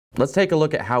Let's take a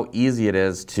look at how easy it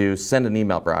is to send an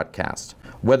email broadcast,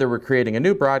 whether we're creating a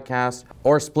new broadcast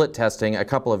or split testing a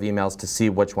couple of emails to see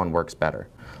which one works better.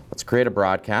 Let's create a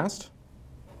broadcast.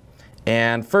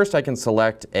 And first I can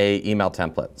select an email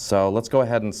template. So let's go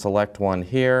ahead and select one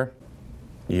here.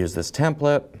 Use this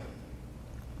template.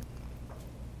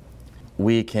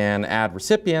 We can add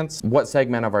recipients, what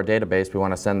segment of our database we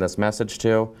want to send this message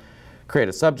to, create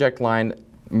a subject line,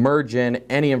 merge in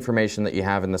any information that you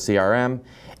have in the CRM,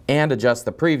 and adjust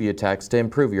the preview text to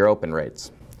improve your open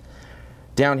rates.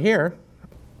 Down here,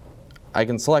 I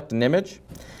can select an image,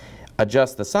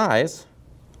 adjust the size,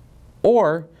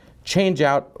 or change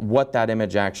out what that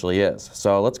image actually is.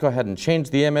 So let's go ahead and change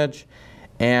the image,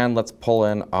 and let's pull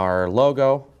in our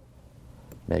logo,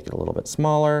 make it a little bit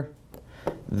smaller.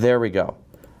 There we go.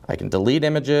 I can delete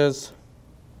images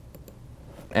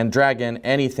and drag in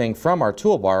anything from our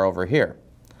toolbar over here.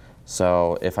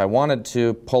 So if I wanted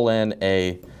to pull in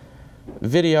a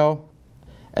video,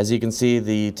 as you can see,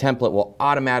 the template will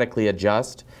automatically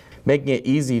adjust, making it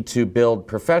easy to build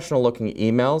professional looking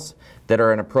emails that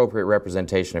are an appropriate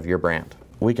representation of your brand.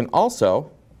 We can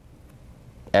also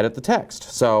edit the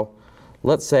text. So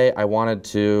let's say I wanted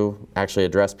to actually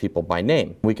address people by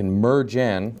name. We can merge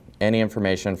in any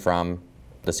information from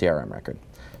the CRM record.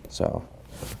 So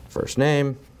first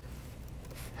name,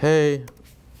 hey,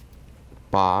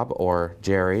 Bob or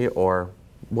Jerry or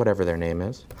whatever their name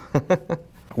is.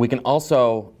 We can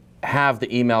also have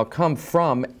the email come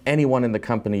from anyone in the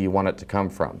company you want it to come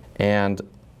from, and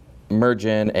merge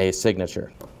in a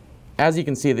signature. As you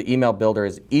can see, the email builder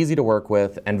is easy to work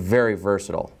with and very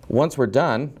versatile. Once we're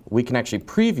done, we can actually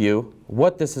preview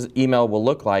what this email will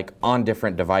look like on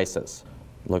different devices.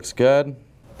 Looks good?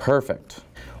 Perfect.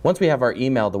 Once we have our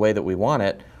email the way that we want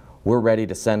it, we're ready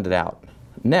to send it out.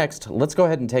 Next, let's go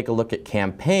ahead and take a look at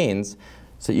campaigns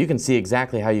so you can see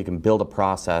exactly how you can build a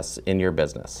process in your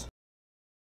business.